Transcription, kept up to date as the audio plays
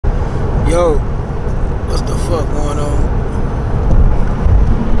Yo, what's the fuck going on?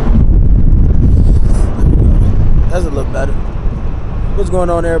 That's a little better. What's going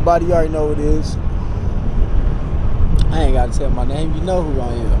on, everybody? You already know what it is. I ain't gotta tell my name, you know who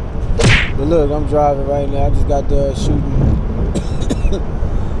I am. But look, I'm driving right now. I just got done shooting.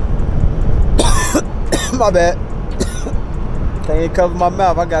 My bad. Can't even cover my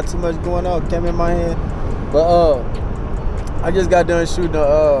mouth. I got too much going on. Came in my hand. But I just got done shooting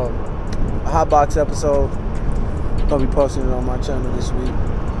a hot box episode. Gonna be posting it on my channel this week.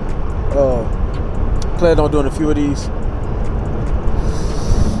 Plan on doing a few of these.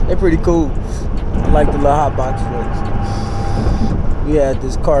 They're pretty cool. I like the little hot box flicks. We had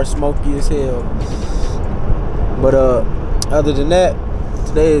this car smoky as hell. But other than that,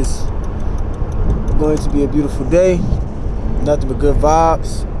 today is going to be a beautiful day. Nothing but good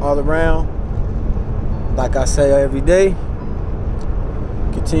vibes all around. Like I say every day,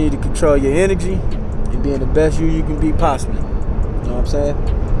 continue to control your energy and being the best you can be possibly. You know what I'm saying?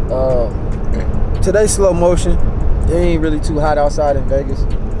 Today's slow motion. It ain't really too hot outside in Vegas.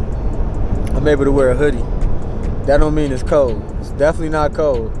 I'm able to wear a hoodie. That don't mean it's cold. It's definitely not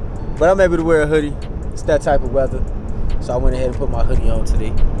cold. But I'm able to wear a hoodie. It's that type of weather. So I went ahead and put my hoodie on today.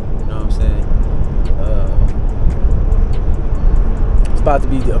 You know what I'm saying? It's about to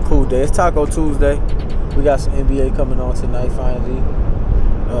be a cool day. It's Taco Tuesday. We got some NBA coming on tonight finally.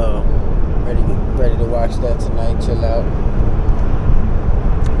 Ready to watch that tonight. Chill out.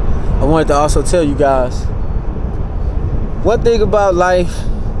 I wanted to also tell you guys one thing about life.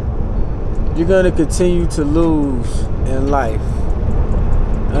 You're going to continue to lose in life.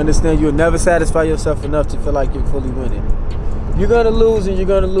 Understand, you'll never satisfy yourself enough to feel like you're fully winning. You're going to lose and you're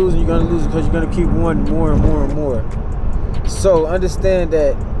going to lose and you're going to lose because you're going to keep wanting more and more and more. So understand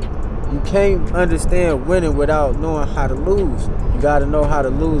that you can't understand winning without knowing how to lose. You got to know how to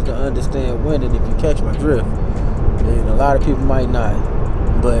lose to understand winning, if you catch my drift. And a lot of people might not.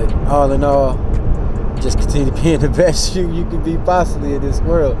 But all in all, just continue being the best you can be possibly in this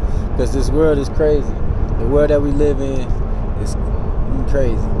world. Because this world is crazy. The world that we live in is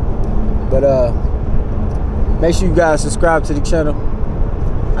crazy. But make sure you guys subscribe to the channel.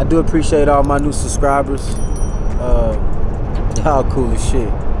 I do appreciate all my new subscribers. Y'all cool as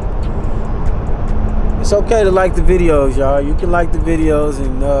shit. It's okay to like the videos, y'all. You can like the videos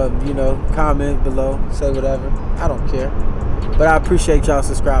and you know, comment below, say whatever. I don't care. But I appreciate y'all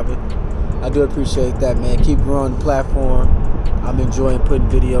subscribing. I do appreciate that, man. Keep growing the platform. I'm enjoying putting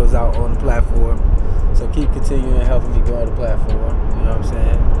videos out on the platform. So keep continuing helping me grow the platform. You know what I'm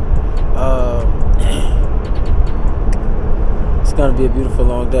saying? It's gonna be a beautiful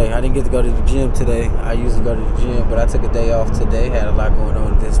long day. I didn't get to go to the gym today. I usually go to the gym, but I took a day off today. Had a lot going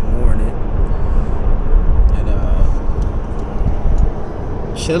on this morning. And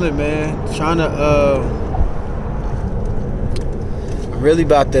chilling, man. Trying to really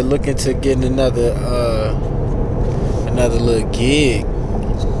about to look into getting another little gig.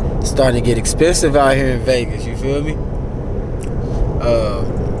 It's starting to get expensive out here in Vegas, you feel me?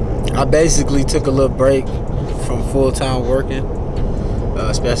 I basically took a little break from full-time working,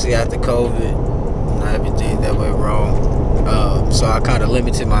 especially after COVID and everything that went wrong. So I kind of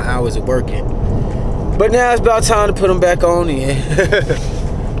limited my hours of working. But now it's about time to put them back on in.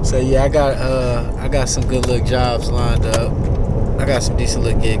 So yeah, I got some good little jobs lined up. I got some decent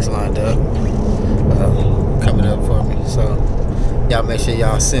little gigs lined up coming up for me. So y'all make sure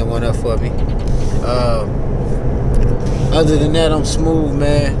y'all send one up for me. Other than that, I'm smooth,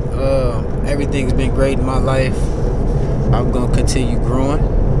 man. Everything's been great in my life. I'm gonna continue growing,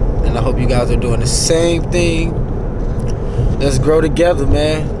 and I hope you guys are doing the same thing. Let's grow together,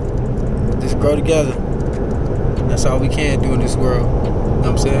 man. Let's grow together. That's all we can do in this world. You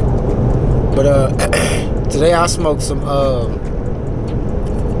know what I'm saying? But today I smoked some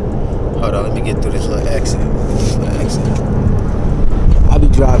hold on, let me get through this little exit. I be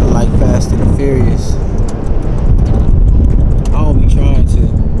driving like Fast and Furious. I don't be trying to.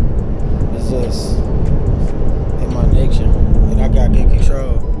 It's just in my nature. And I got good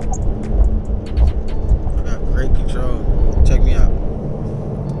control. I got great control. Check me out.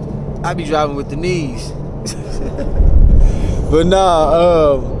 I be driving with the knees. But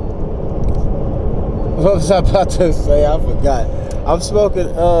nah, what was I about to say? I forgot. I'm smoking,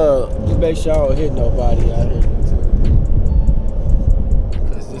 just make sure I don't hit nobody out here.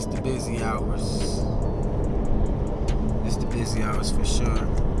 Because this the busy hours. This the busy hours for sure. Let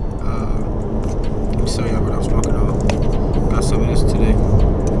me show y'all what I'm smoking on. Got some of this today.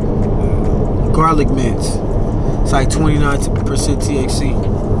 Garlic mints. It's like 29% THC.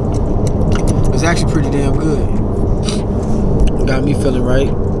 It's actually pretty damn good. Got me feeling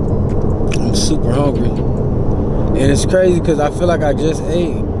right. I'm super hungry. And it's crazy because I feel like I just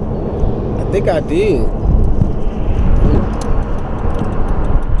ate. I think I did.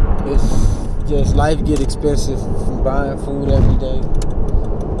 It's just life get expensive from buying food every day.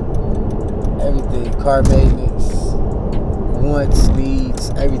 Everything, car maintenance, wants, needs,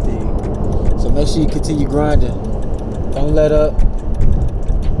 everything. So make sure you continue grinding. Don't let up.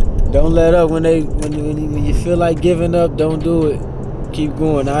 Don't let up when you feel like giving up. Don't do it. Keep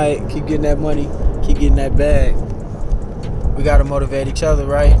going. All right, keep getting that money. Keep getting that bag. We gotta motivate each other,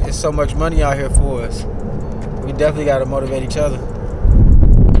 right? There's so much money out here for us. We definitely gotta motivate each other.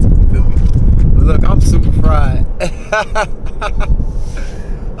 You feel me? But look, I'm super fried.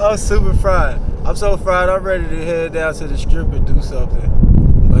 I'm super fried. I'm so fried. I'm ready to head down to the strip and do something,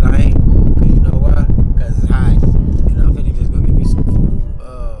 but I ain't. Cause you know why? Cause it's hot. And I'm finna just go get me some food.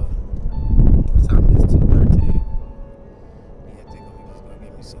 What time is it? 2:13. Yeah, I think I'm just gonna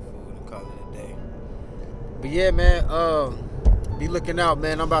get me some food and call it a day. But yeah, man. Be looking out,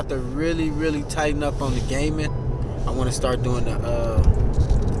 man. I'm about to really tighten up on the gaming. I want to start doing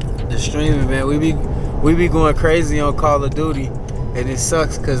the streaming, man. We be going crazy on Call of Duty. And it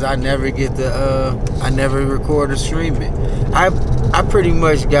sucks because I never get I never record or stream it. I pretty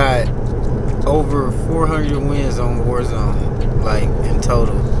much got over 400 wins on Warzone, like in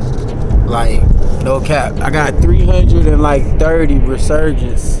total. Like, no cap. I got 330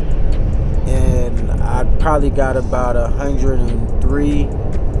 resurgence, and I probably got about 103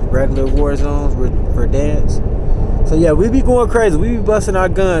 regular Warzones for dance. So yeah, we be going crazy. We be busting our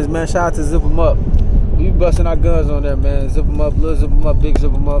guns, man. Shout out to Zip 'em Up. We be busting our guns on there, man. Zip them up, little zip them up, big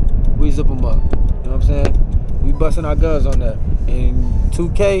zip them up. We zip them up. You know what I'm saying? We busting our guns on there. And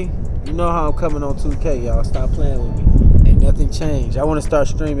 2K, you know how I'm coming on 2K, y'all. Stop playing with me. Ain't nothing changed. I want to start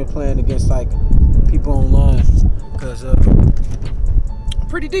streaming, playing against like people online, cause I'm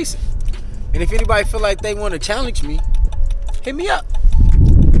pretty decent. And if anybody feel like they want to challenge me, hit me up,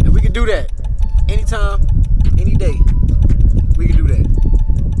 and we can do that anytime, any day. We can do that.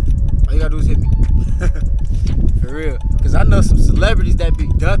 All you gotta do is hit me. For real. Cause I know some celebrities that be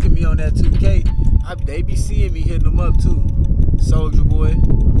ducking me on that 2K. They be seeing me hitting them up too. Soldier Boy.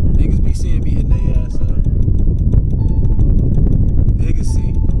 Niggas be seeing me hitting their ass up. Niggas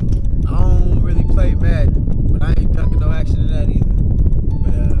see. I don't really play Madden, but I ain't ducking no action in that either.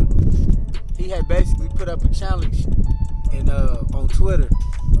 But he had basically put up a challenge on Twitter.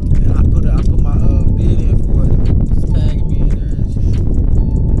 And I put my bid in for it. People was tagging me in there and shit.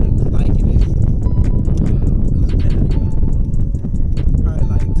 And they was liking it. Probably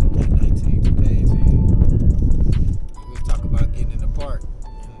like 2K19, 2K18. We was talking about getting in the park.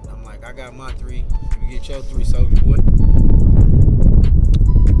 And I'm like, I got my 3. You get your 3, Soldier Boy.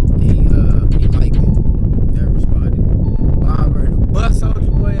 He liked it. Never responded. Well, I already bust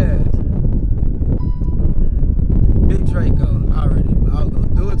Soldier Boy ass. Big Draco. I was gonna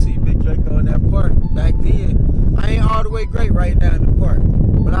do it to you, Big Draco, in that park. Back then, I ain't all the way great right now in the park.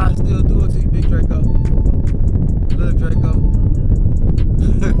 But I still do it to you, Big Draco. Little Draco.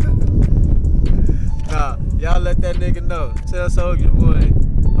 Nah, y'all let that nigga know. Tell Soldier Boy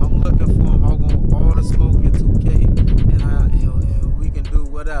I'm looking for him. I want all the smoke in 2K, and we can do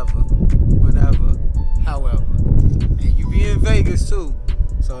whatever, whenever, however. And you be in Vegas too,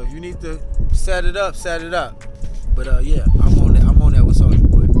 so if you need to set it up, set it up. But yeah, I'm on that with Soldier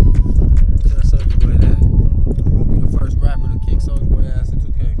Boy. Tell Soldier Boy that I'm gonna be the first rapper to kick Soldier Boy ass in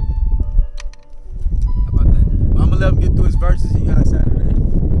 2K. How about that? But I'm gonna let him get through his verses he got Saturday.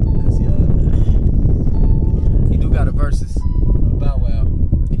 Cause he do got a verses with Bow Wow.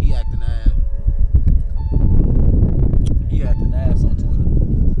 And he acting ass. He acting ass on Twitter.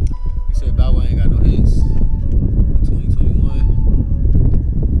 He said Bow Wow ain't got no hits in 2021.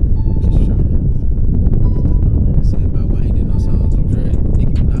 Which is true. He said Bow Wow ain't did no songs with Drake,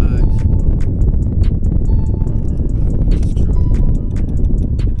 Nicki Minaj. Which is true.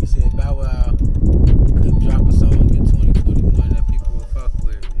 And he said Bow Wow couldn't drop a song in 2021 that people would fuck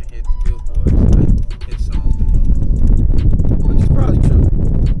with and hit the billboards like his song did. Which is probably true.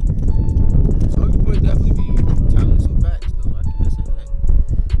 Soulja Boy definitely be telling some facts though. I can't say that.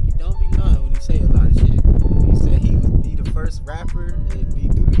 He don't be lying when he say a lot of shit. He said he would be the first rapper, and he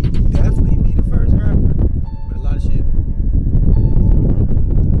definitely be the first rapper with a lot of shit.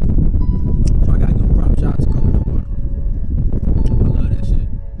 So I gotta give him proper shots to coconut water. I love that shit.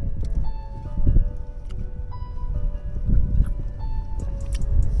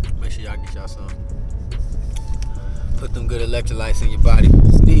 Make sure y'all get y'all some. Put them good electrolytes in your body.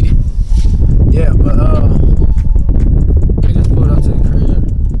 It's needed. Yeah, but I just pulled up to the crib.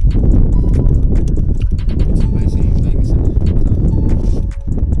 YouTube ain't seen Vegas in a long time.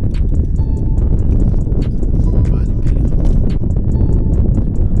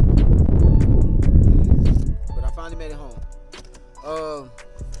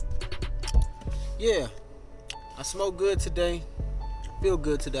 Smoke good today. Feel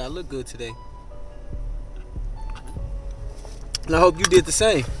good today. I look good today. And I hope you did the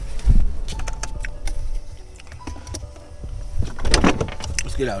same.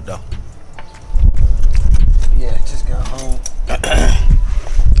 Let's get out though. Yeah, just got home.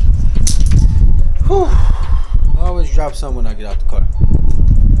 Whew. I always drop something when I get out the car.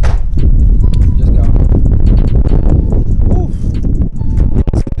 Just got home. Whew.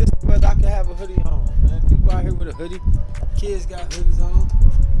 This weather, I can have a hoodie on, man. People out here with a hoodie. Kids got hoodies on.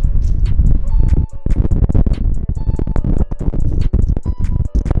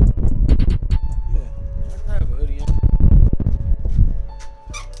 Yeah, I can have a hoodie on.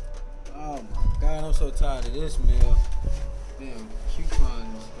 Oh my God, I'm so tired of this meal. Damn, coupons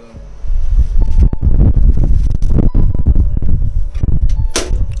and stuff.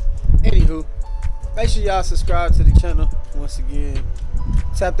 Anywho, make sure y'all subscribe to the channel once again.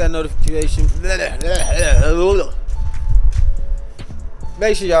 Tap that notification.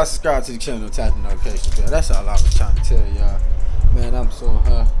 Make sure y'all subscribe to the channel. Tap the notification bell. That's all I was trying to tell y'all. Man, I'm so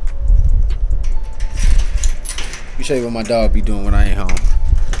high. Let me show you what my dog be doing when I ain't home.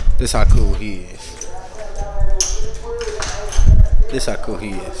 This how cool he is. This how cool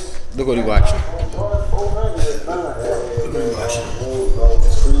he is. Look what he watching. Look what he watching.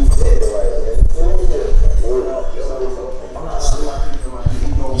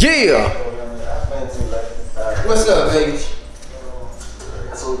 Yeah! What's up, baby?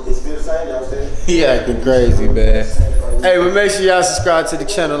 He acting crazy, man. Hey, but make sure y'all subscribe to the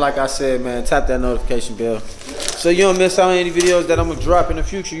channel, like I said, man. Tap that notification bell so you don't miss out on any videos that I'm gonna drop in the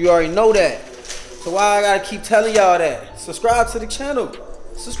future. You already know that. So why I gotta keep telling y'all that? Subscribe to the channel.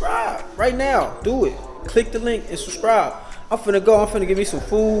 Subscribe right now. Do it. Click the link and subscribe. I'm finna go. I'm finna give me some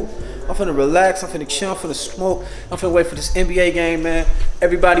food. I'm finna relax. I'm finna chill. I'm finna smoke. I'm finna wait for this NBA game, man.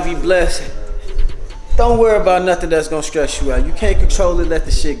 Everybody be blessed. Don't worry about nothing that's gonna stress you out. You can't control it. Let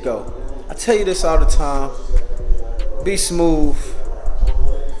the shit go. I tell you this all the time. Be smooth.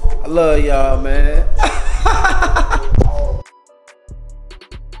 I love y'all, man.